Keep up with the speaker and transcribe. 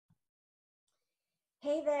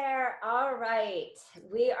Hey there. All right.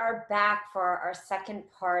 We are back for our second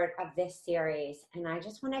part of this series. And I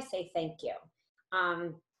just want to say thank you. I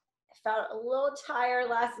felt a little tired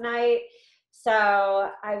last night. So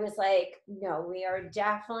I was like, no, we are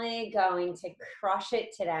definitely going to crush it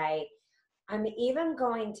today. I'm even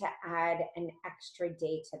going to add an extra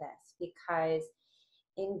day to this because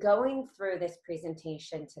in going through this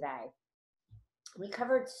presentation today, we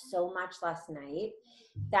covered so much last night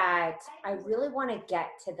that I really want to get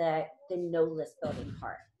to the no list building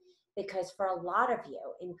part because for a lot of you,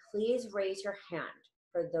 and please raise your hand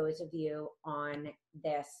for those of you on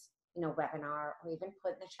this webinar, or even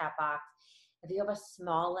put in the chat box if you have a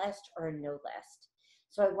small list or a no list.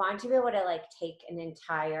 So I want to be able to take an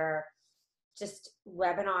entire just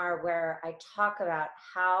webinar where I talk about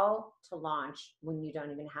how to launch when you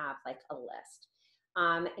don't even have a list.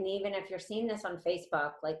 And even if you're seeing this on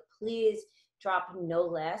Facebook, please drop no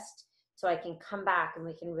list so I can come back and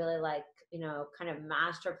we can really kind of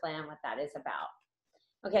master plan what that is about.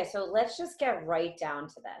 Okay, so let's just get right down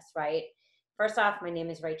to this, right? First off, my name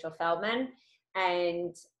is Rachel Feldman,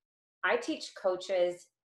 and I teach coaches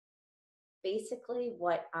basically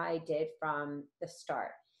what I did from the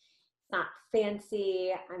start. It's not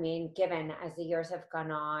fancy. I mean, given as the years have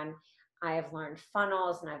gone on, I have learned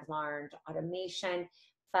funnels and I've learned automation,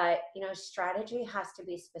 but strategy has to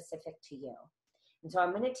be specific to you. And so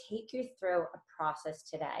I'm going to take you through a process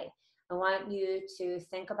today. I want you to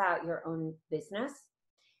think about your own business.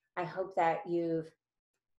 I hope that you've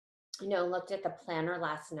looked at the planner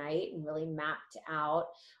last night and really mapped out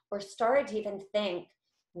or started to even think,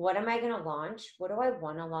 what am I going to launch? What do I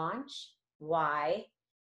want to launch? Why?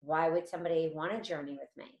 Why would somebody want to journey with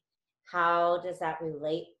me? How does that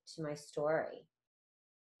relate to my story?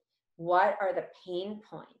 What are the pain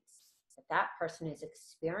points that that person is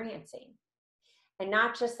experiencing? And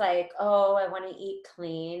not just oh, I want to eat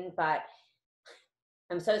clean, but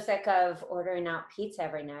I'm so sick of ordering out pizza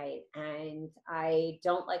every night and I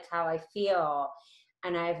don't like how I feel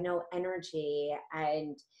and I have no energy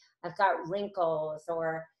and I've got wrinkles,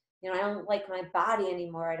 or I don't like my body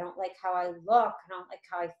anymore. I don't like how I look. I don't like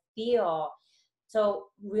how I feel. So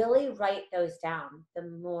really write those down. The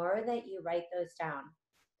more that you write those down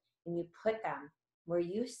and you put them where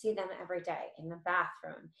you see them every day, in the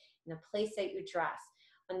bathroom, in the place that you dress,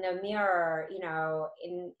 on the mirror,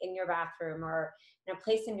 in your bathroom, or in a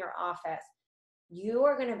place in your office, you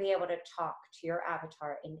are going to be able to talk to your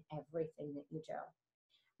avatar in everything that you do.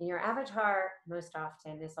 And your avatar most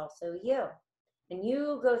often is also you. And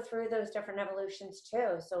you go through those different evolutions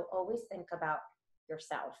too. So always think about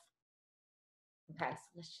yourself. Okay, so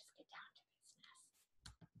let's just get down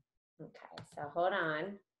to business. Okay, so hold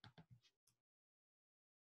on.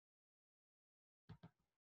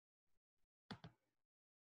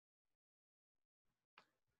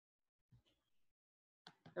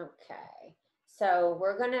 Okay, so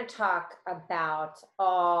we're going to talk about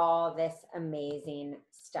all this amazing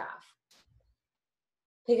stuff.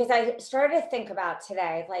 Because I started to think about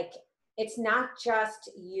today, it's not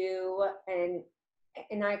just you, and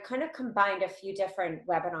I kind of combined a few different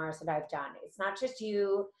webinars that I've done. It's not just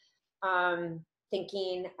you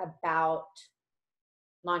thinking about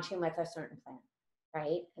launching with a certain plan,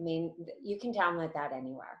 right? I mean, you can download that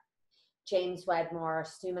anywhere. James Wedmore,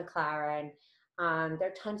 Stu McLaren, there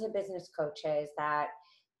are tons of business coaches that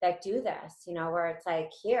do this, where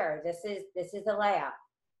it's here, this is the layout.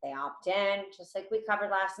 They opt in, just like we covered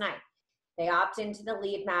last night. They opt into the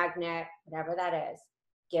lead magnet, whatever that is,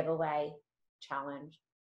 giveaway, challenge,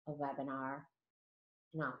 a webinar,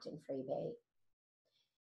 an opt-in freebie.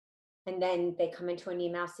 And then they come into an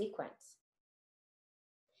email sequence.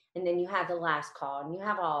 And then you have the last call and you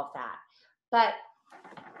have all of that. But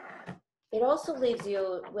it also leaves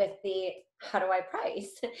you with the, how do I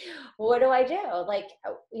price? What do I do?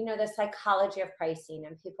 The psychology of pricing,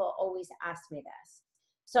 and people always ask me this.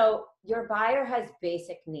 So your buyer has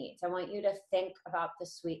basic needs. I want you to think about the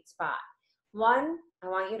sweet spot. One, I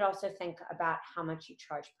want you to also think about how much you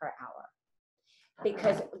charge per hour.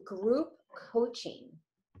 Because group coaching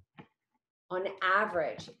on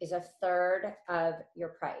average is 1/3 of your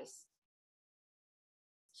price.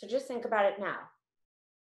 So just think about it now.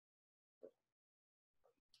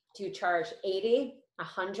 Do you charge 80,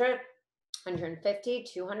 100, 150,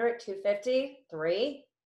 200, 250, 3,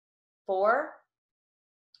 4?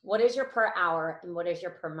 What is your per hour and what is your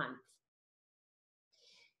per month?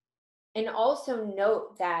 And also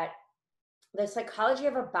note that the psychology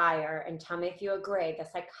of a buyer, and tell me if you agree, the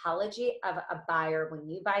psychology of a buyer when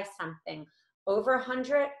you buy something over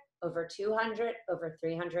 100, over 200, over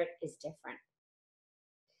 300 is different.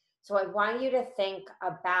 So I want you to think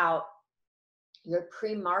about Your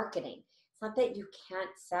pre-marketing. It's not that you can't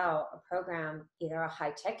sell a program, either a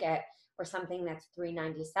high ticket or something that's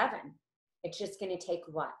 $397. It's just going to take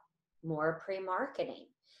what? More pre-marketing,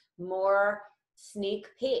 more sneak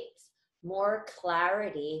peeks, more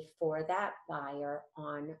clarity for that buyer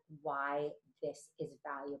on why this is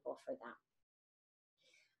valuable for them.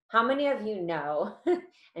 How many of you know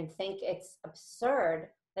and think it's absurd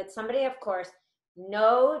that somebody, of course,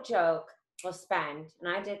 no joke, will spend, and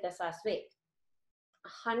I did this last week,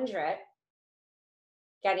 100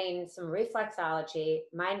 getting some reflexology,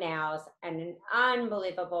 my nails, and an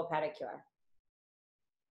unbelievable pedicure.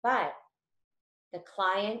 But the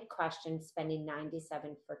client questioned spending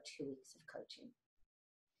 $97 for 2 weeks of coaching.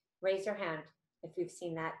 Raise your hand if you've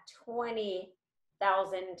seen that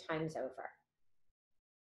 20,000 times over.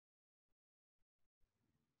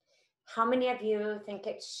 How many of you think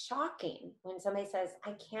it's shocking when somebody says,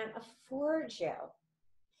 I can't afford you?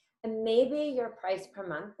 And maybe your price per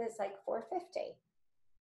month is like $450.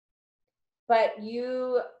 But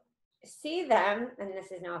you see them, and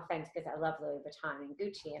this is no offense because I love Louis Vuitton and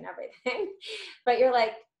Gucci and everything, but you're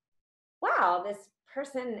like, wow, this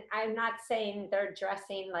person, I'm not saying they're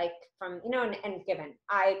dressing like from, and given,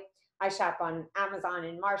 I shop on Amazon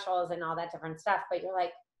and Marshalls and all that different stuff, but you're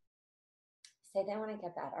like, say they want to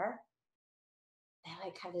get better. They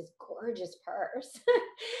like have this gorgeous purse.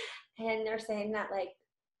 And they're saying that like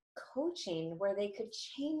coaching where they could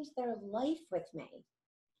change their life with me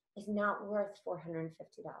is not worth $450.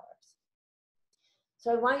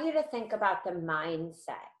 So I want you to think about the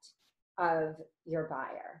mindset of your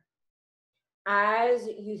buyer as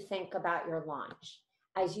you think about your launch,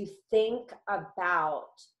 as you think about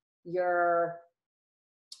your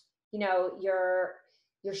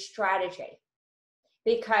strategy.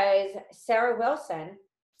 Because Sarah Wilson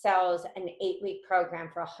sells an 8-week program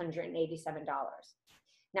for $187.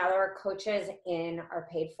 Now there are coaches in our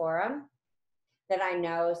paid forum that I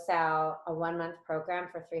know sell a 1-month program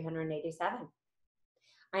for $387.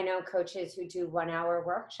 I know coaches who do 1-hour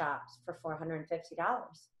workshops for $450.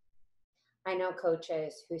 I know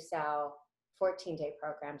coaches who sell 14-day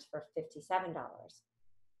programs for $57.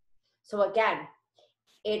 So again,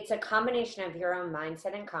 it's a combination of your own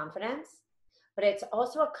mindset and confidence, but it's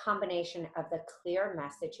also a combination of the clear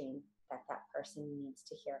messaging that that person needs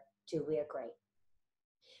to hear. Do we agree?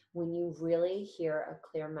 When you really hear a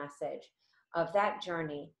clear message of that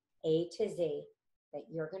journey, A to Z, that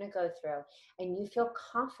you're going to go through, and you feel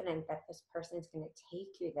confident that this person is going to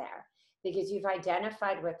take you there because you've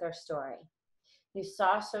identified with their story. You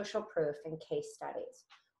saw social proof and case studies,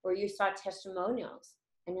 or you saw testimonials,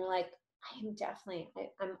 and you're like,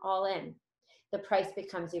 I'm all in. The price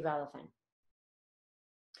becomes irrelevant.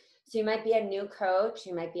 So you might be a new coach,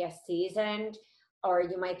 you might be a seasoned, or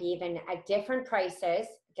you might be even at different prices.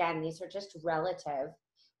 Again, these are just relative,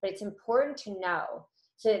 but it's important to know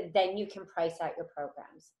so then you can price out your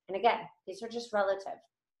programs. And again, these are just relative.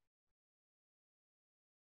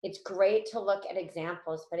 It's great to look at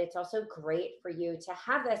examples, but it's also great for you to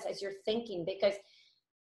have this as you're thinking, because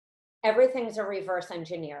everything's a reverse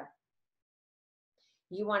engineer.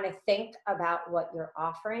 You want to think about what you're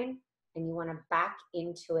offering, and you want to back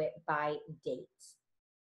into it by dates.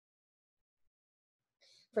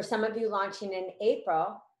 For some of you launching in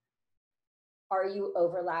April, are you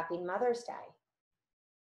overlapping Mother's Day?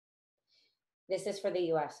 This is for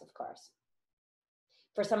the US, of course.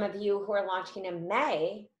 For some of you who are launching in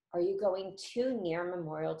May, are you going too near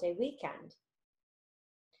Memorial Day weekend?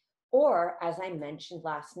 Or, as I mentioned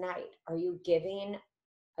last night, are you giving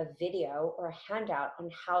a video or a handout on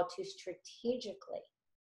how to strategically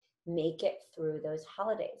make it through those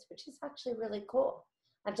holidays, which is actually really cool.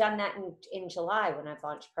 I've done that in July when I've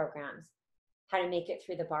launched programs, how to make it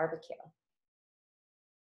through the barbecue.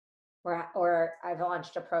 Or I've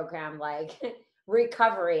launched a program like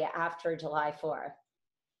recovery after July 4th.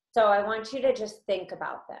 So I want you to just think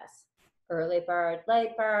about this. Early bird,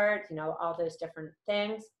 late bird, all those different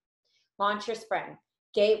things. Launch your spring.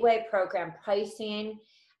 Gateway program pricing.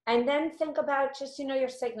 And then think about just, your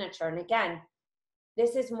signature. And again,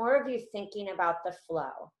 this is more of you thinking about the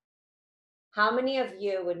flow. How many of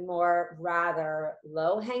you would more rather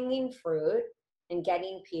low-hanging fruit and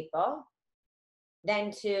getting people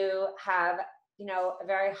than to have, a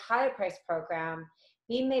very high price program,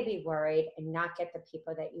 be maybe worried and not get the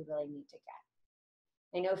people that you really need to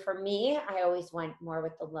get? I know for me, I always went more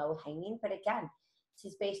with the low-hanging, but again,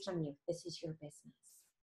 this is based on you. This is your business.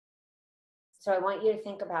 So I want you to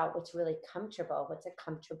think about what's really comfortable. What's a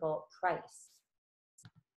comfortable price?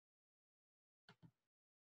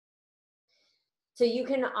 So you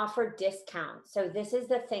can offer discounts. So this is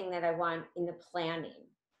the thing that I want in the planning.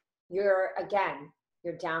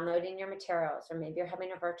 You're downloading your materials, or maybe you're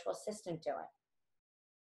having a virtual assistant do it.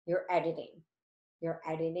 You're editing. You're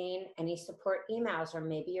editing any support emails, or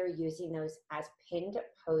maybe you're using those as pinned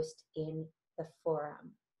posts in the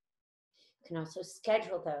forum. You can also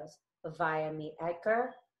schedule those via Meet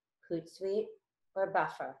Edgar, Hootsuite, or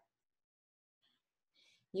Buffer.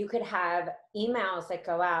 You could have emails that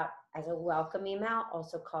go out as a welcome email,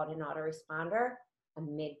 also called an autoresponder, a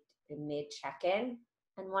mid check-in,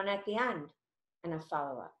 and one at the end, and a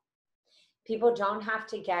follow-up. People don't have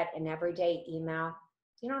to get an everyday email.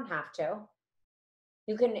 You don't have to.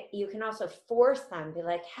 You can also force them, be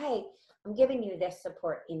like, hey, I'm giving you this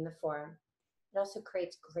support in the forum. It also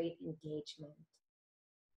creates great engagement.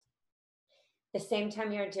 The same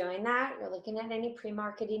time you're doing that, you're looking at any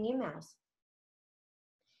pre-marketing emails.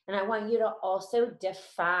 And I want you to also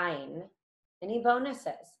define any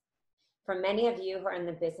bonuses. For many of you who are in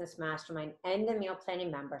the Business Mastermind and the Meal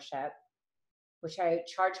Planning Membership, which I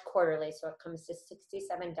charge quarterly, so it comes to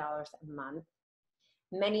 $67 a month,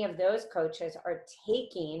 many of those coaches are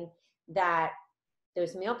taking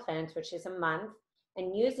those meal plans, which is a month,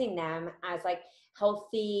 and using them as like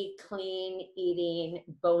healthy, clean eating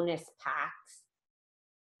bonus packs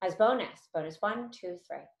as bonus 1, 2,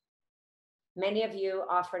 3. Many of you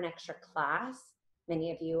offer an extra class.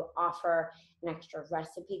 Many of you offer an extra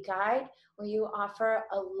recipe guide, or you offer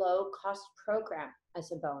a low-cost program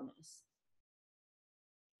as a bonus.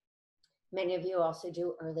 Many of you also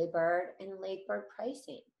do early bird and late bird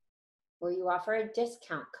pricing, where you offer a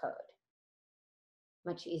discount code.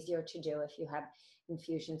 Much easier to do if you have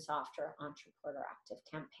Infusionsoft or Entrepreneur Active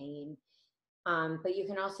Campaign. But you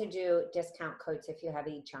can also do discount codes if you have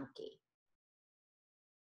eJunkie.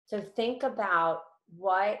 So think about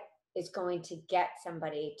what is going to get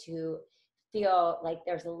somebody to feel like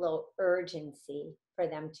there's a little urgency for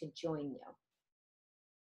them to join you.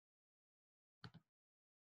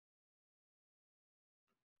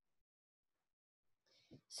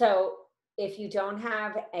 So if you don't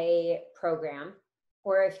have a program,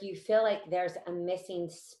 or if you feel like there's a missing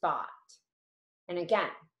spot, and again,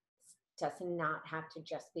 it does not have to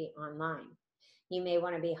just be online. You may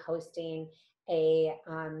want to be hosting a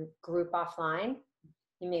group offline.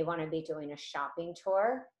 You may want to be doing a shopping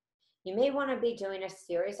tour. You may want to be doing a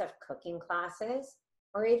series of cooking classes,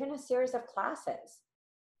 or even a series of classes.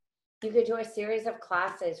 You could do a series of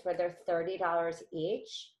classes where they're $30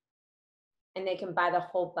 each, and they can buy the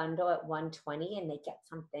whole bundle at $120, and they get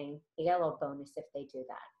something. They get a little bonus if they do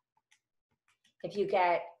that. If you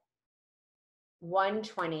get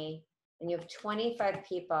 $120 and you have 25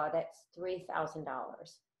 people, that's $3,000.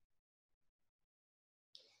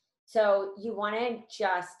 So you want to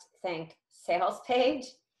just think sales page,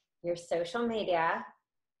 your social media.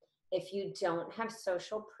 If you don't have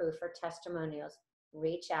social proof or testimonials,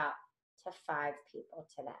 reach out to 5 people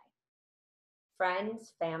today.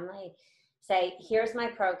 Friends, family, say, here's my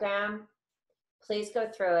program. Please go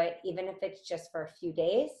through it, even if it's just for a few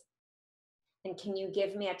days. And can you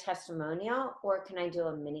give me a testimonial, or can I do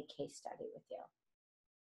a mini case study with you?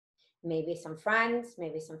 Maybe some friends,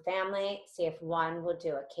 maybe some family. See if one will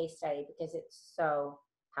do a case study, because it's so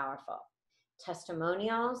powerful.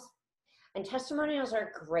 Testimonials. And testimonials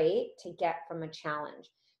are great to get from a challenge.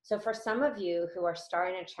 So for some of you who are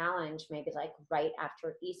starting a challenge, maybe like right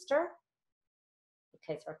after Easter,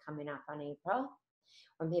 because we're coming up on April,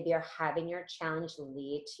 or maybe you're having your challenge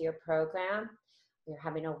lead to your program, you're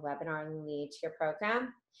having a webinar lead to your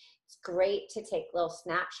program, it's great to take little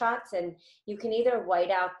snapshots, and you can either white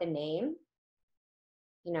out the name,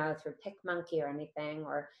 through PicMonkey or anything,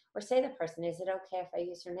 or say the person, is it okay if I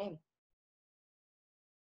use your name?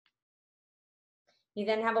 You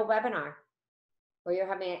then have a webinar where you're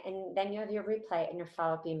having it, and then you have your replay and your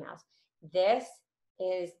follow-up emails. This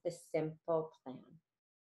is the simple plan.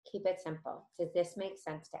 Keep it simple. Does this make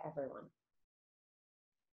sense to everyone?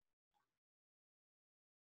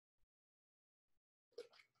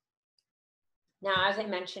 Now, as I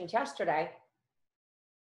mentioned yesterday,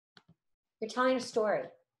 you're telling a story.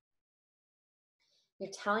 You're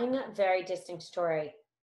telling a very distinct story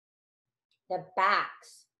that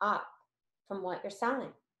backs up from what you're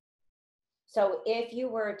selling. So if you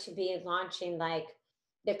were to be launching like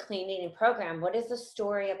the clean eating program, what is the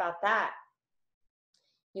story about that?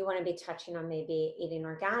 You want to be touching on maybe eating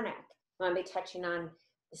organic. You want to be touching on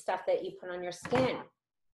the stuff that you put on your skin.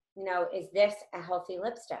 Is this a healthy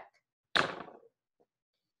lipstick?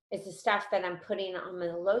 Is the stuff that I'm putting on the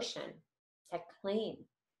lotion, is that clean?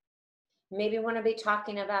 Maybe you want to be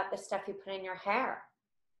talking about the stuff you put in your hair.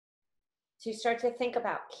 So you start to think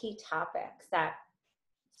about key topics that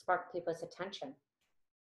spark people's attention.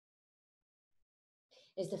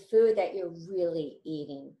 Is the food that you're really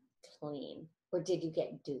eating clean, or did you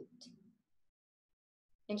get duped?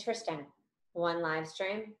 Interesting. One live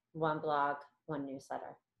stream, one blog, one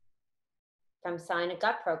newsletter. If I'm selling a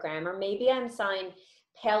gut program, or maybe I'm selling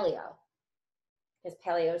paleo, because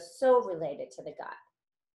paleo is so related to the gut.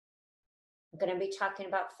 I'm going to be talking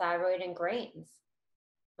about thyroid and grains.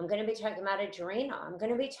 I'm going to be talking about adrenal. I'm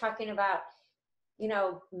going to be talking about,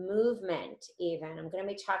 movement even. I'm going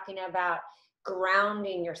to be talking about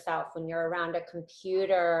grounding yourself when you're around a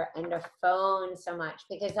computer and a phone so much,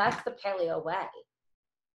 because that's the paleo way.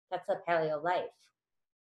 That's the paleo life.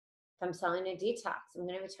 If I'm selling a detox, I'm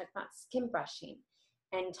going to be talking about skin brushing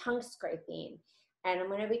and tongue scraping. And I'm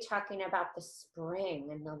going to be talking about the spring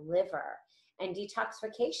and the liver and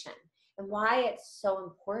detoxification and why it's so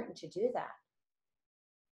important to do that.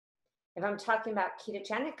 If I'm talking about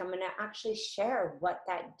ketogenic, I'm going to actually share what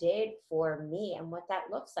that did for me and what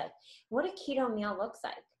that looks like, what a keto meal looks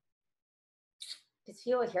like. Because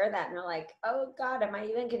people hear that and they're like, oh God, am I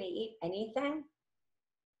even going to eat anything?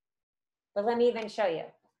 But let me even show you.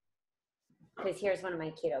 Because here's one of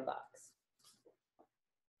my keto books.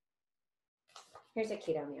 Here's a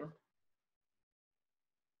keto meal.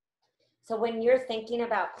 So when you're thinking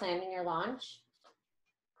about planning your launch,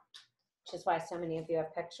 which is why so many of you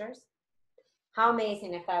have pictures, how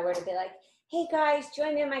amazing if I were to be like, hey guys,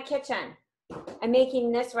 join me in my kitchen. I'm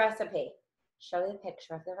making this recipe. Show the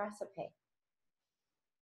picture of the recipe.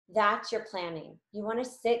 That's your planning. You want to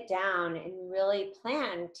sit down and really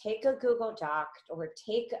plan. Take a Google Doc or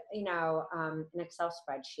take, an Excel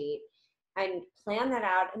spreadsheet and plan that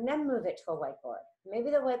out, and then move it to a whiteboard.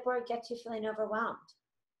 Maybe the whiteboard gets you feeling overwhelmed.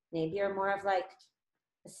 Maybe you're more of like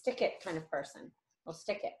a stick it kind of person. Well,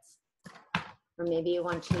 stick it. Or maybe you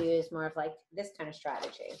want to use more of like this kind of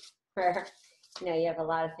strategy where, you have a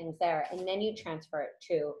lot of things there, and then you transfer it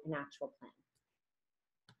to an actual plan.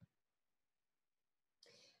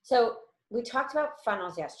 So we talked about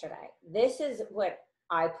funnels yesterday. This is what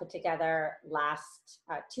I put together last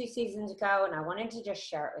 2 seasons ago, and I wanted to just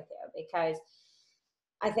share it with you because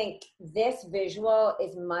I think this visual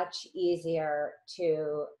is much easier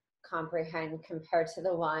to comprehend compared to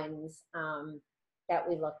the ones that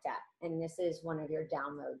we looked at. And this is one of your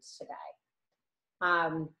downloads today.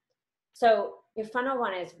 So your funnel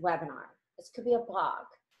one is webinar. This could be a blog,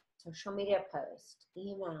 social media post,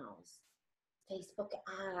 emails, Facebook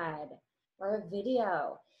ad, or a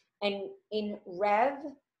video. And in rev.com,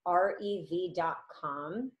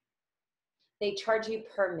 they charge you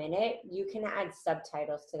per minute. You can add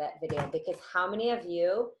subtitles to that video, because how many of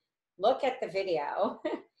you look at the video,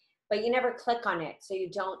 but you never click on it, so you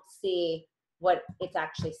don't see what it's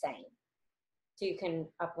actually saying. So you can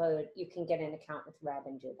get an account with Rev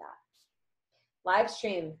and do that. Live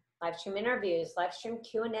stream interviews, live stream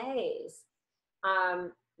Q&As,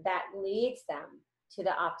 that leads them to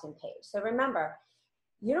the opt-in page. So remember,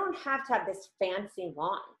 you don't have to have this fancy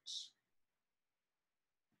launch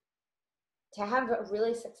to have a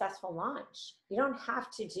really successful launch. You don't have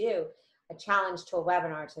to do a challenge to a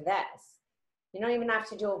webinar to this. You don't even have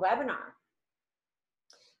to do a webinar.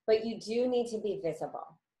 But you do need to be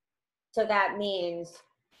visible. So that means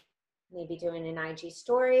maybe doing an IG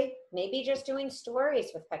story, maybe just doing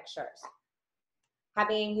stories with pictures.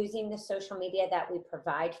 Using the social media that we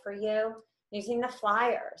provide for you, using the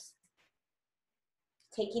flyers,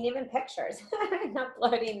 taking even pictures and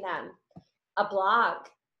uploading them. A blog,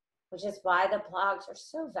 which is why the blogs are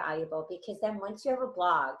so valuable, because then once you have a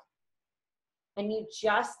blog and you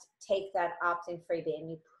just take that opt-in freebie and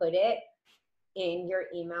you put it in your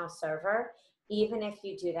email server, even if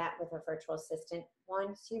you do that with a virtual assistant,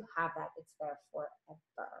 once you have that, it's there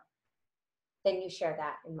forever. Then you share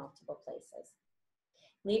that in multiple places.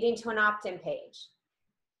 Leading to an opt-in page.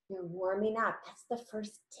 You're warming up. That's the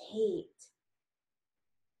first date.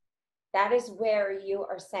 That is where you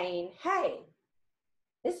are saying, hey,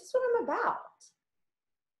 this is what I'm about.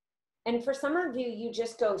 And for some of you, you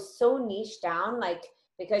just go so niche down, like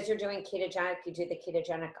because you're doing ketogenic, you do the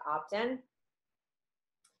ketogenic opt-in.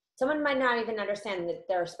 Someone might not even understand that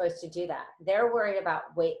they're supposed to do that. They're worried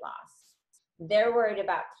about weight loss. They're worried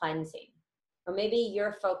about cleansing. Or maybe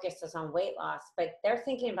your focus is on weight loss, but they're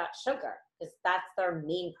thinking about sugar because that's their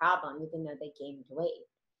main problem, even though they gained weight.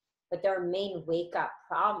 But their main wake-up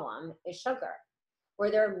problem is sugar.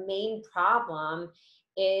 Or their main problem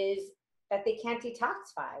is that they can't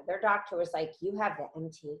detoxify. Their doctor was like, you have the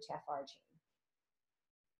MTHFR gene.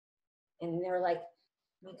 And they're like,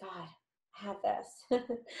 oh my God, I have this.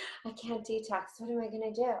 I can't detox. What am I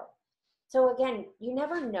going to do? So again, you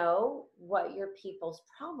never know what your people's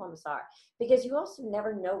problems are, because you also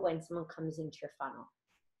never know when someone comes into your funnel.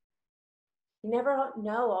 You never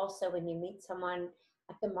know also when you meet someone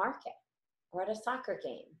at the market or at a soccer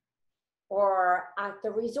game or at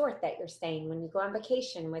the resort that you're staying when you go on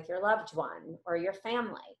vacation with your loved one or your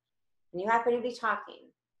family, and you happen to be talking.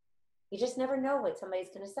 You just never know what somebody's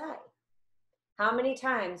going to say. How many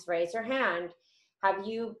times, raise your hand, have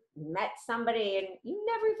you met somebody and you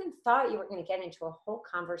never even thought you were going to get into a whole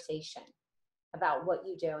conversation about what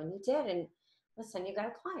you do, and you did, and listen, you got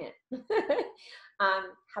a client.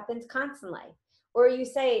 Happens constantly. Or you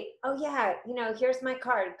say, oh yeah, here's my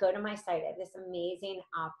card, go to my site. I have this amazing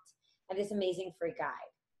I have this amazing free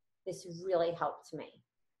guide. This really helped me.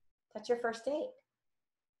 That's your first date,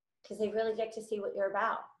 because they really get to see what you're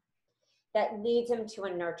about. That leads them to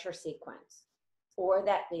a nurture sequence, or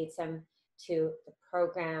that leads them to the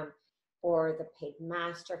program or the paid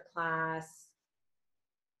master class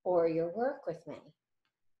or your work with me.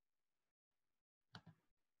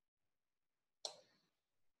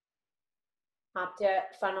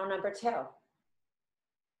 Funnel number 2.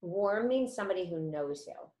 Warm means somebody who knows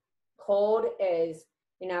you. Cold is,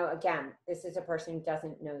 again, this is a person who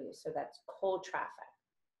doesn't know you. So that's cold traffic.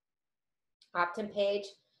 Opt-in page,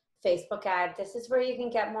 Facebook ad. This is where you can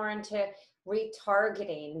get more into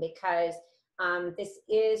retargeting, because this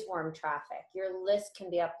is warm traffic. Your list can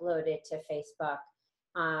be uploaded to Facebook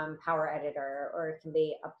Power Editor, or it can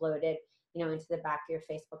be uploaded, into the back of your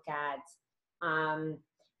Facebook ads.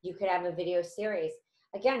 You could have a video series.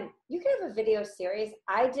 Again, you could have a video series.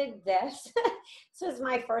 I did this. This was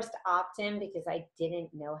my first opt-in because I didn't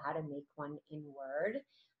know how to make one in Word.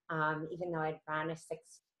 Even though I'd ran a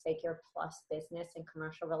 6-figure plus business in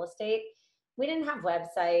commercial real estate, we didn't have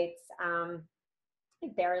websites. I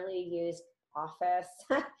barely used Office.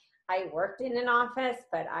 I worked in an office,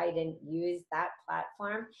 but I didn't use that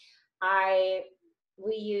platform.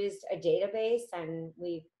 We used a database and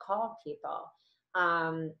we called people.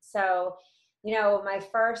 So, my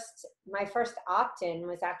first opt-in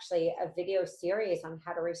was actually a video series on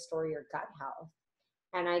how to restore your gut health.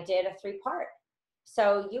 And I did a 3-part.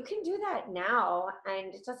 So you can do that now,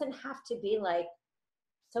 and it doesn't have to be like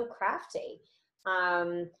so crafty.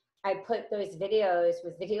 I put those videos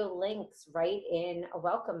with video links right in a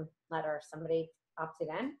welcome letter. Somebody opted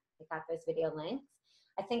in, they got those video links.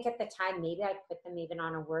 I think at the time, maybe I put them even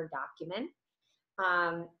on a Word document.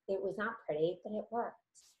 It was not pretty, but it worked.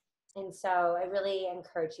 And so I really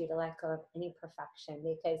encourage you to let go of any perfection,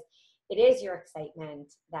 because it is your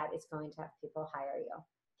excitement that is going to have people hire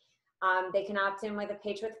you. They can opt in with a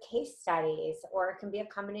page with case studies, or it can be a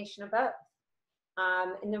combination of both.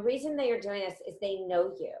 And the reason that you're doing this is they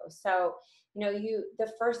know you. So,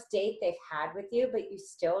 the first date they've had with you, but you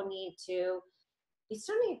still need to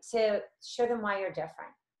show them why you're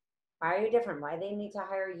different. Why are you different? Why they need to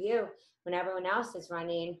hire you when everyone else is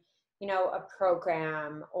running, a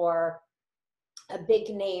program or a big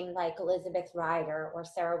name like Elizabeth Ryder or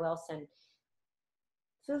Sarah Wilson.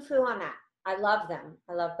 Foo-foo on that. I love them.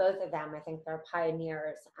 I love both of them. I think they're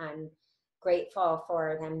pioneers and grateful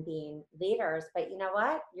for them being leaders. But you know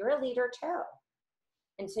what? You're a leader too.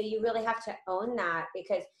 And so you really have to own that,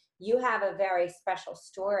 because you have a very special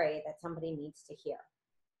story that somebody needs to hear.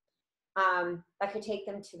 I could take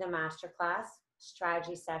them to the masterclass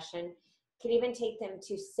strategy session. Could even take them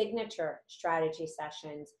to signature strategy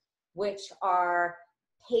sessions, which are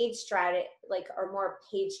paid strategy, or more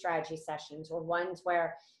paid strategy sessions, or ones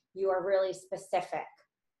where you are really specific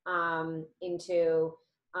into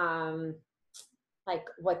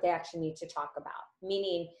what they actually need to talk about.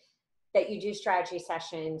 Meaning that you do strategy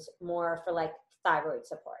sessions more for thyroid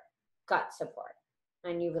support, gut support,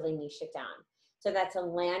 and you really niche it down. So that's a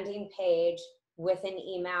landing page with an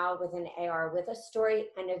email, with an AR, with a story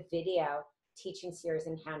and a video teaching series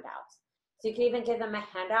and handouts. So you can even give them a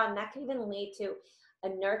handout, and that can even lead to a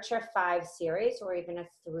Nurture 5 series, or even a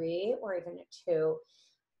 3, or even a 2.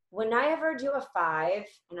 When I ever do a 5,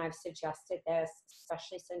 and I've suggested this,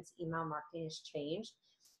 especially since email marketing has changed,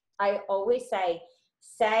 I always say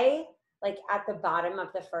at the bottom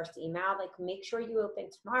of the first email, make sure you open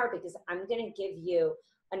tomorrow, because I'm going to give you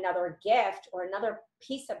another gift or another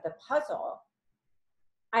piece of the puzzle.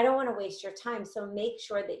 I don't want to waste your time. So make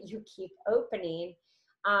sure that you keep opening,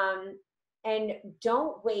 and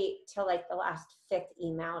don't wait till the last 5th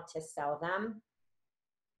email to sell them.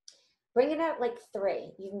 Bring it at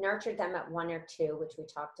 3. You've nurtured them at 1 or 2, which we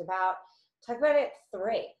talked about. Talk about it at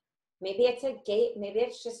 3. Maybe it's a gate. Maybe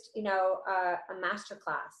it's just, a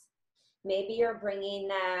masterclass. Maybe you're bringing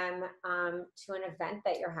them to an event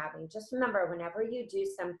that you're having. Just remember, whenever you do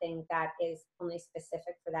something that is only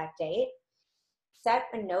specific for that date, set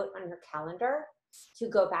a note on your calendar to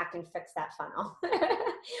go back and fix that funnel.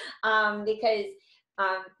 Because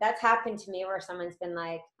That's happened to me where someone's been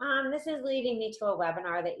like, this is leading me to a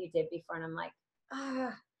webinar that you did before. And I'm like,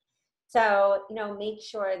 ah. So, make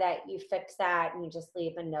sure that you fix that and you just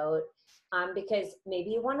leave a note, because maybe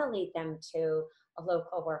you want to lead them to a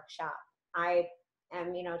local workshop. I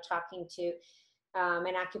am, talking to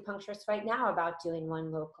an acupuncturist right now about doing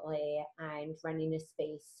one locally and running a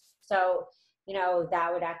space. So, that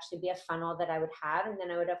would actually be a funnel that I would have. And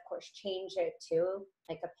then I would, of course, change it to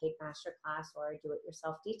like a paid masterclass or a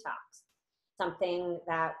do-it-yourself detox, something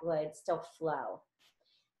that would still flow.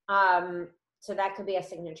 So that could be a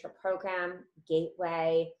signature program,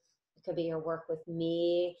 gateway. It could be your work with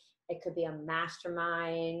me. It could be a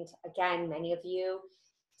mastermind. Again,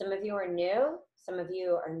 some of you are new. Some of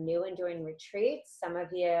you are new and doing retreats. Some of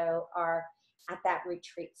you are at that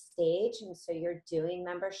retreat stage. And so you're doing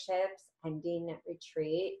memberships, ending at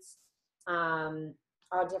retreats,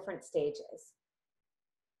 all different stages.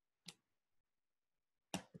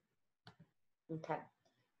 Okay.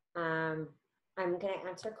 I'm going to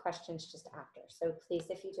answer questions just after. So please,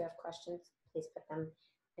 if you do have questions, please put them.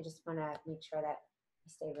 I just want to make sure that I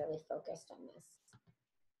stay really focused on this.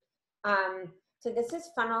 So this is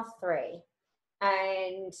funnel 3.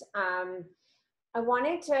 And I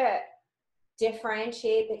wanted to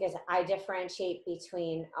differentiate, because I differentiate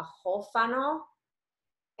between a whole funnel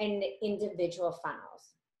and individual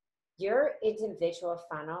funnels. Your individual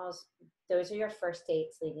funnels, those are your first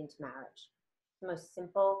dates leading to marriage. The most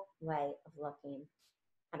simple way of looking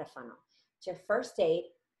at a funnel. It's your first date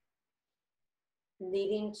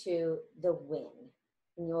leading to the win.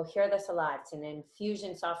 And you'll hear this a lot. It's an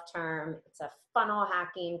Infusionsoft term. It's a funnel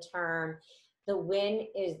hacking term. The win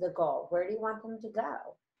is the goal. Where do you want them to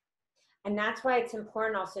go? And that's why it's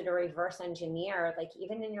important also to reverse engineer, like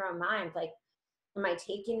even in your own mind, like, am I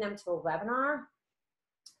taking them to a webinar?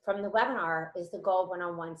 From the webinar, is the goal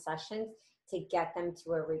one-on-one sessions to get them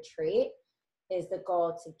to a retreat? Is the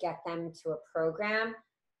goal to get them to a program?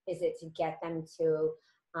 Is it to get them to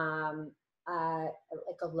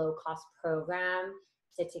like a low-cost program?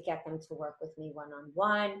 Is it to get them to work with me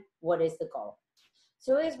one-on-one? What is the goal?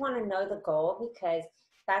 So you always want to know the goal, because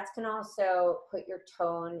that's going to also put your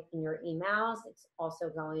tone in your emails. It's also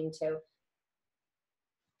going to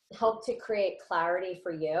help to create clarity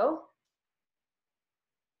for you.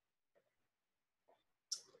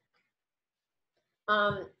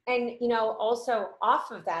 And, also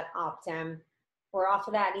off of that opt-in, or off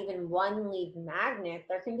of that even one lead magnet,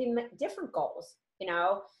 there can be different goals.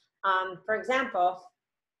 For example,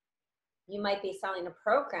 you might be selling a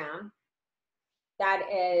program that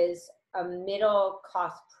is a middle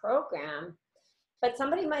cost program, but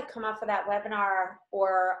somebody might come off of that webinar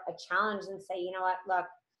or a challenge and say, you know what, look,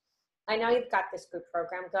 I know you've got this group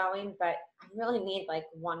program going, but I really need like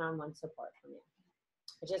one-on-one support from you.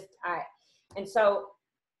 And so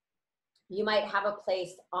you might have a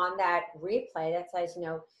place on that replay that says,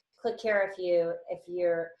 click here if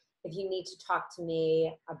you need to talk to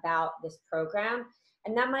me about this program,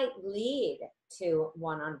 and that might lead to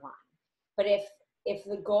one-on-one. But if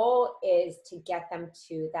the goal is to get them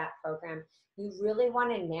to that program, you really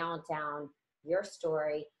want to nail down your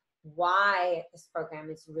story, why this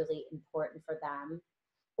program is really important for them.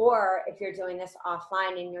 Or if you're doing this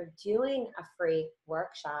offline and you're doing a free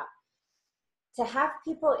workshop, to have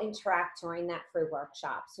people interact during that free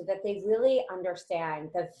workshop so that they really understand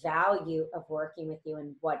the value of working with you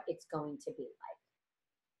and what it's going to be like.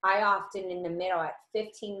 I often, in the middle, at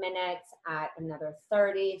 15 minutes, at another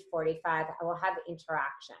 30, 45, I will have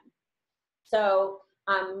interaction. So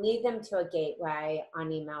lead them to a gateway on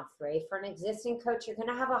email 3. For an existing coach, you're going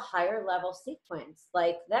to have a higher level sequence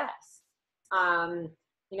like this. And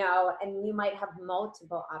you might have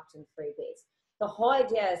multiple opt-in freebies. The whole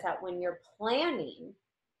idea is that when you're planning,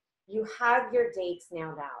 you have your dates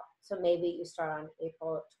nailed out. So maybe you start on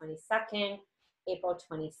April 22nd, April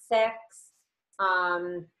 26th,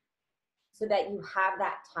 so that you have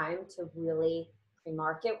that time to really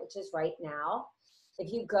pre-market, which is right now.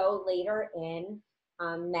 If you go later in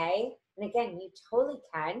May, and again, you totally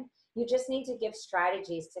can, you just need to give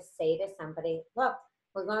strategies to say to somebody, look,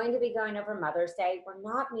 we're going to be going over Mother's Day. We're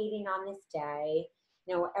not meeting on this day.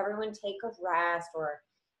 Everyone take a rest,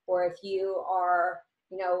 or if you are,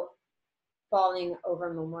 falling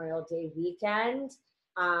over Memorial Day weekend,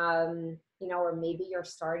 or maybe you're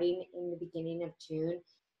starting in the beginning of June,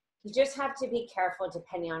 you just have to be careful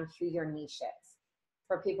depending on who your niche is.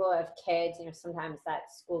 For people who have kids, sometimes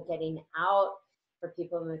that's school getting out. For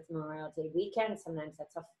people with Memorial Day weekend, sometimes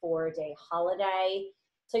that's a 4-day holiday.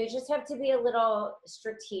 So you just have to be a little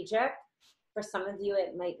strategic. For some of you,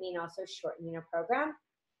 it might mean also shortening a program.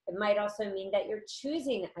 It might also mean that you're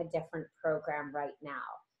choosing a different program right now,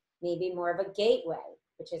 maybe more of a gateway,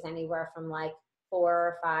 which is anywhere from like 4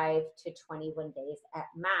 or 5 to 21 days at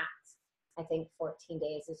max. I think 14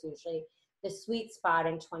 days is usually the sweet spot,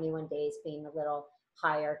 and 21 days being a little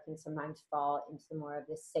higher can sometimes fall into more of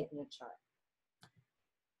the signature.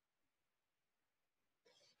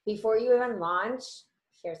 Before you even launch,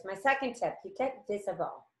 here's my second tip. You get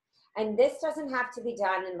visible. And this doesn't have to be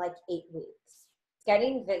done in like 8 weeks.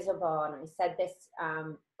 Getting visible, and I said this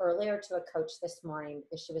earlier to a coach this morning,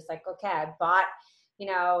 because she was like, okay, I bought,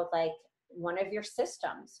 like one of your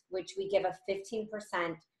systems, which we give a 15%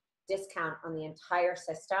 discount on the entire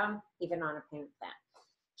system, even on a payment plan.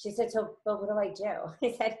 She said, so, but what do I do?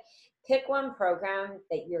 I said, pick one program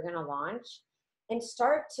that you're going to launch and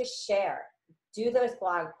start to share. Do those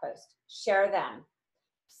blog posts, share them.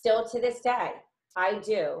 Still to this day, I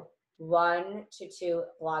do 1 to 2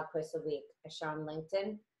 blog posts a week. I share on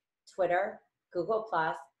LinkedIn, Twitter, Google+,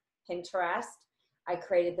 Pinterest. I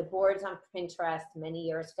created the boards on Pinterest many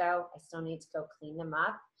years ago. I still need to go clean them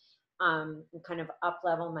up and kind of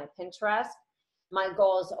up-level my Pinterest. My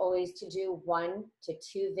goal is always to do 1 to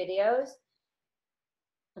 2 videos.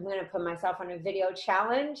 I'm going to put myself on a video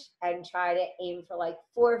challenge and try to aim for like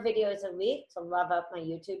 4 videos a week to love up my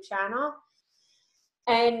YouTube channel.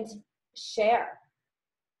 And share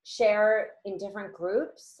in different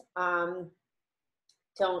groups.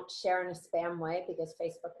 Don't share in a spam way because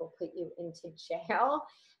Facebook will put you into jail,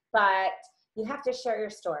 but you have to share your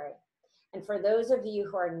story. And for those of you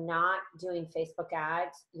who are not doing Facebook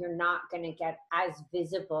ads, you're not going to get as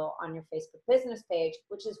visible on your Facebook business page,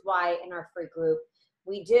 which is why in our free group,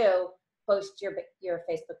 we do post your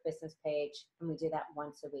Facebook business page, and we do that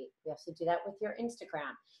once a week. We also do that with your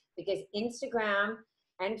Instagram, because Instagram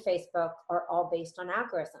and Facebook are all based on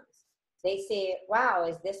algorithms. They say, wow,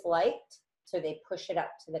 is this liked? So they push it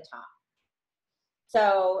up to the top.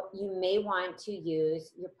 So you may want to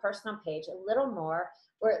use your personal page a little more,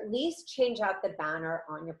 or at least change out the banner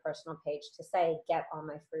on your personal page to say, get all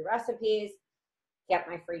my free recipes, get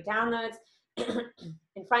my free downloads,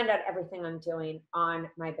 and find out everything I'm doing on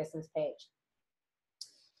my business page.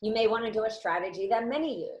 You may want to do a strategy that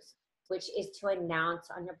many use, which is to announce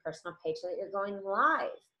on your personal page that you're going live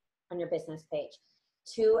on your business page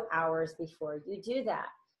 2 hours before you do that,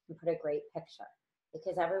 and put a great picture,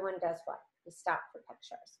 because everyone does what? They stop for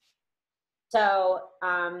pictures. So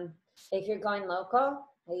if you're going local,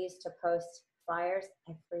 I used to post flyers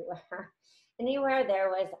everywhere. Anywhere there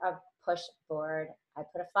was a push board, I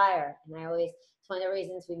put a flyer. And it's one of the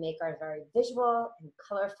reasons we make ours very visual and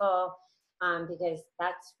colorful, because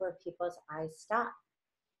that's where people's eyes stop.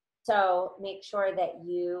 So make sure that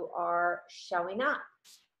you are showing up.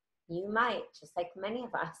 You might, just like many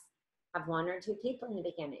of us, have 1 or 2 people in the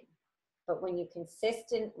beginning. But when you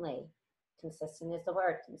consistent is the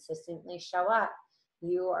word, consistently show up,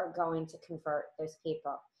 you are going to convert those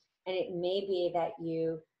people. And it may be that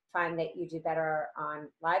you find that you do better on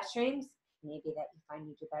live streams, maybe that you find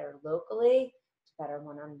you do better locally, do better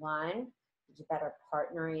one-on-one, you do better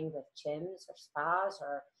partnering with gyms or spas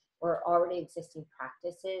or already existing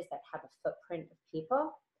practices that have a footprint of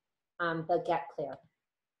people, but get clear.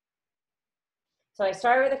 So I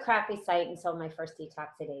started with a crappy site and sold my first detox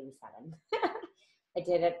at 87. I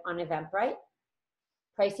did it on Eventbrite.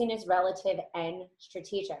 Pricing is relative and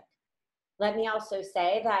strategic. Let me also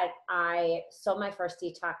say that I sold my first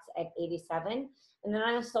detox at 87, and then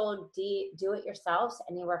I sold do-it-yourselves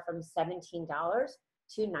anywhere from $17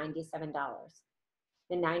 to $97.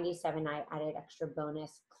 The 97, I added extra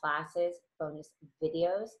bonus classes, bonus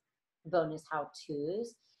videos, bonus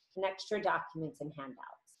how-tos, and extra documents and handouts.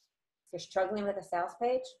 If you're struggling with a sales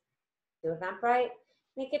page, do Eventbrite.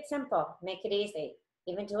 Make it simple, make it easy.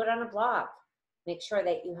 Even do it on a blog. Make sure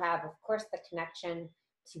that you have, of course, the connection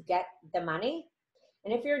to get the money.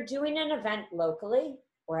 And if you're doing an event locally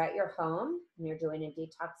or at your home and you're doing a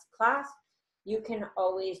detox class, you can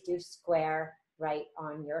always do Square right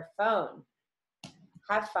on your phone.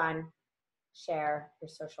 Have fun, share your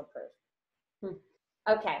social proof.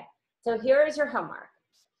 Okay, so here is your homework.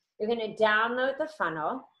 You're going to download the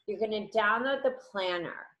funnel. You're going to download the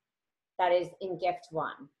planner that is in gift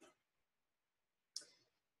 1.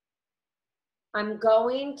 I'm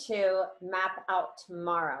going to map out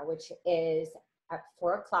tomorrow, which is at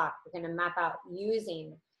 4 o'clock. We're going to map out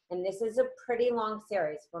using, and this is a pretty long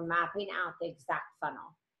series. We're mapping out the exact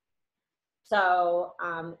funnel. So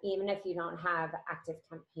even if you don't have Active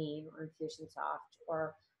Campaign or Infusionsoft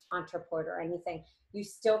or Entreport or anything, you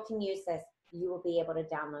still can use this. You will be able to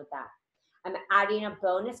download that. I'm adding a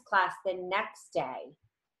bonus class the next day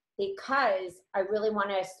because I really want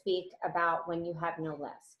to speak about when you have no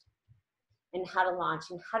list and how to launch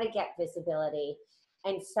and how to get visibility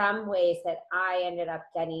and some ways that I ended up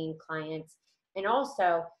getting clients, and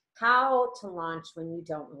also how to launch when you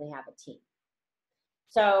don't really have a team.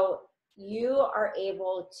 So you are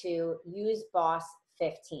able to use Boss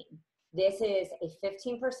 15. This is a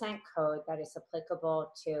 15% code that is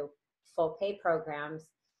applicable to full pay programs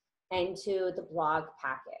and to the blog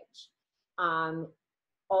package.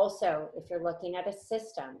 Also, if you're looking at a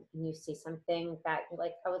system and you see something that you're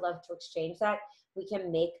like, I would love to exchange that, we can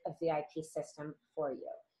make a VIP system for you.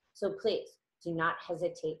 So please do not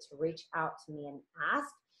hesitate to reach out to me and ask.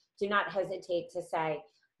 Do not hesitate to say,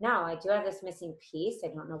 no, I do have this missing piece. I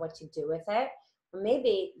don't know what to do with it. Or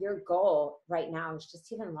maybe your goal right now is just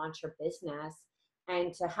to even launch your business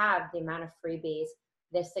and to have the amount of freebies,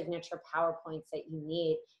 the signature PowerPoints that you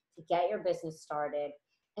need to get your business started,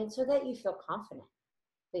 and so that you feel confident.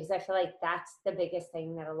 Because I feel like that's the biggest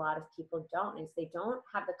thing that a lot of people don't, is they don't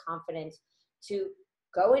have the confidence to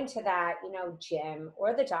go into that, gym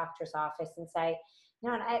or the doctor's office and say,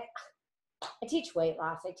 I teach weight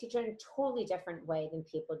loss. I teach in a totally different way than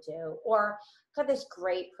people do. Or I've got this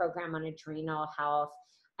great program on adrenal health.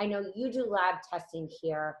 I know you do lab testing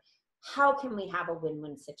here. How can we have a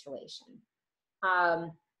win-win situation?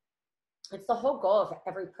 It's the whole goal of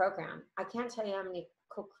every program. I can't tell you how many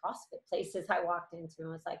cool CrossFit places I walked into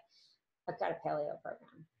and was like, I've got a paleo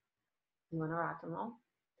program. You want to rock and roll?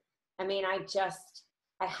 I mean, I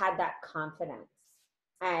had that confidence.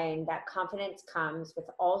 And that confidence comes with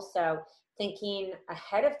also thinking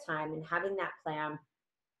ahead of time and having that plan,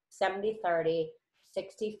 70-30,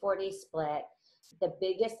 60-40 split. The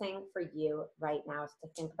biggest thing for you right now is to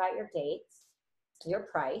think about your dates, your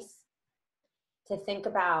price, to think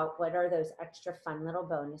about what are those extra fun little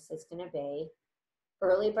bonuses going to be,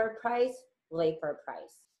 early bird price, late bird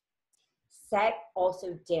price. Set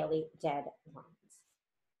also daily deadlines.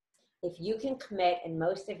 If you can commit, and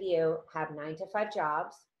most of you have 9-to-5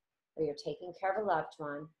 jobs, or you're taking care of a loved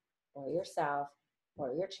one, or yourself,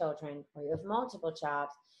 or your children, or you have multiple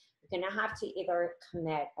jobs, you're going to have to either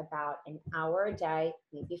commit about an hour a day,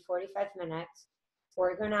 maybe 45 minutes, or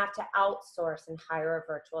you're going to have to outsource and hire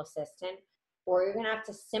a virtual assistant, or you're going to have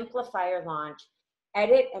to simplify your launch,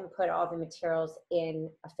 edit and put all the materials in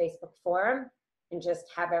a Facebook forum, and just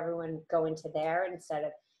have everyone go into there instead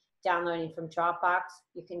of downloading from Dropbox.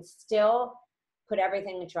 You can still put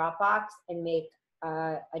everything in Dropbox and make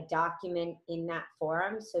a document in that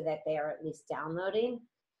forum so that they are at least downloading.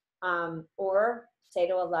 Or say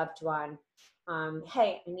to a loved one,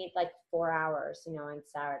 hey, I need like 4 hours, on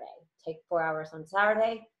Saturday. Take 4 hours on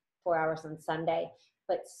Saturday, 4 hours on Sunday,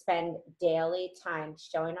 but spend daily time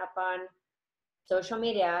showing up on social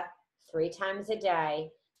media 3 times a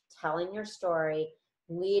day, telling your story,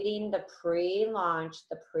 leading the pre-launch,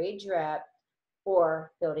 the pre-drip,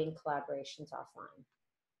 or building collaborations offline.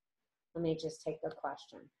 Let me just take the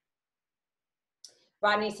question.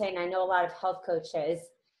 Rodney's saying, I know a lot of health coaches,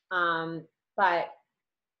 but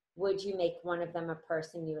would you make one of them a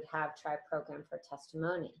person you would have try a program for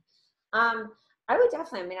testimony? I would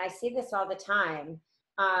definitely. I see this all the time.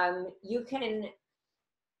 I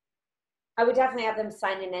would definitely have them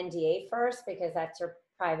sign an NDA first, because that's your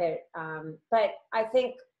private. But I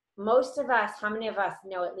think most of us, how many of us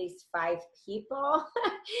know at least 5 people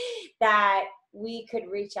that we could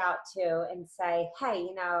reach out to and say, hey,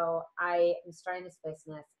 I am starting this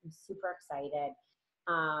business. I'm super excited.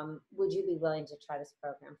 Would you be willing to try this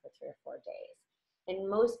program for 3 or 4 days? And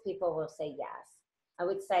most people will say yes. I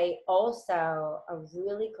would say also a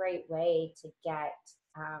really great way to get,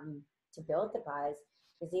 to build the buzz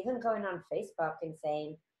is even going on Facebook and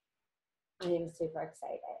saying, I am super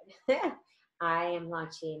excited. I am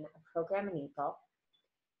launching a program in April.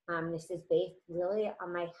 This is based really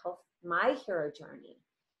on my hero journey.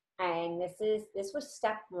 And this was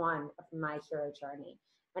step 1 of my hero journey.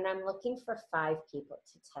 And I'm looking for 5 people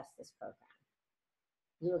to test this program.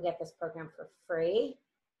 You will get this program for free.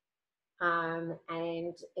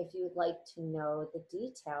 And if you'd like to know the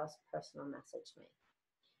details, personal message me.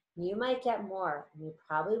 You might get more, and you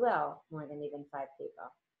probably will, more than even 5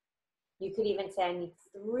 people. You could even say, I need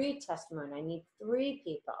 3 testimonies. I need 3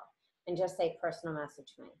 people. And just say, personal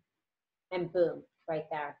message me. And boom, right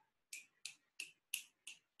there.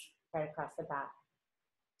 Right across the bat.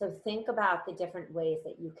 So think about the different ways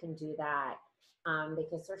that you can do that,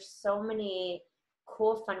 because there's so many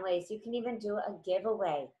cool, fun ways. You can even do a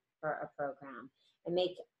giveaway for a program and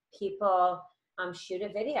make people shoot a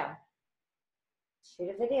video. Shoot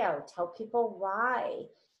a video. Tell people why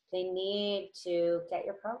they need to get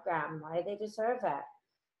your program. Why do they deserve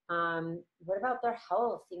it? What about their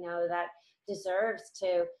health, that deserves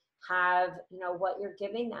to have, what you're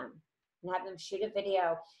giving them, and have them shoot a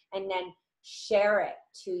video and then share it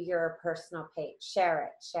to your personal page. Share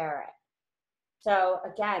it, share it. So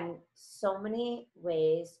again, so many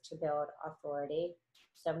ways to build authority,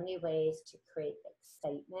 so many ways to create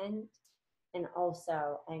excitement. And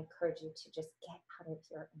also, I encourage you to just get out of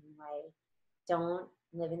your own way. Don't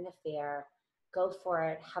live in the fear. Go for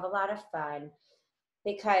it. Have a lot of fun,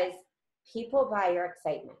 because people buy your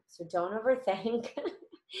excitement. So don't overthink.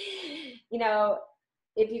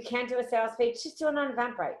 If you can't do a sales page, just do it on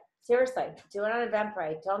Eventbrite. Seriously, do it on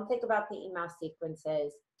Eventbrite. Don't think about the email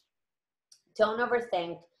sequences. Don't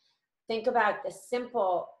overthink. Think about the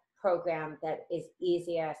simple program that is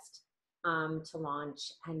easiest to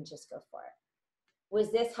launch, and just go for it.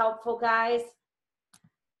 Was this helpful, guys?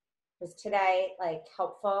 Was today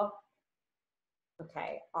helpful?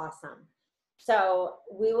 Okay, awesome. So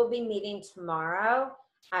we will be meeting tomorrow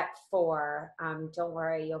at 4. Don't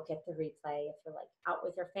worry, you'll get the replay if you're out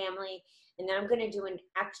with your family. And then I'm going to do an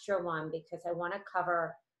extra one because I want to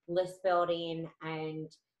cover list building,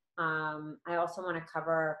 and I also want to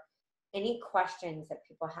cover any questions that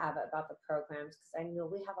people have about the programs, because I know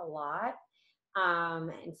we have a lot.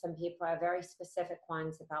 And some people have very specific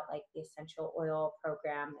ones about the essential oil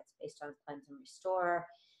program that's based on Cleanse and Restore.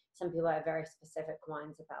 Some people have very specific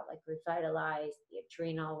ones about Revitalize, the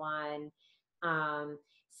adrenal one,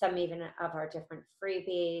 some even of our different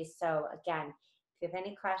freebies. So again, if you have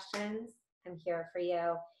any questions, I'm here for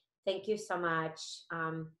you. Thank you so much.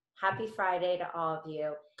 Happy Friday to all of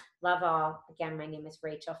you. Love all. Again, my name is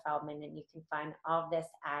Rachel Feldman, and you can find all of this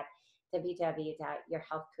at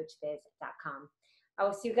www.yourhealthcoachbiz.com. I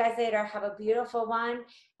will see you guys later. Have a beautiful one,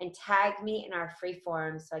 and tag me in our free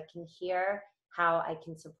forum so I can hear how I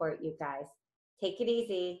can support you guys. Take it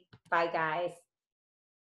easy. Bye, guys.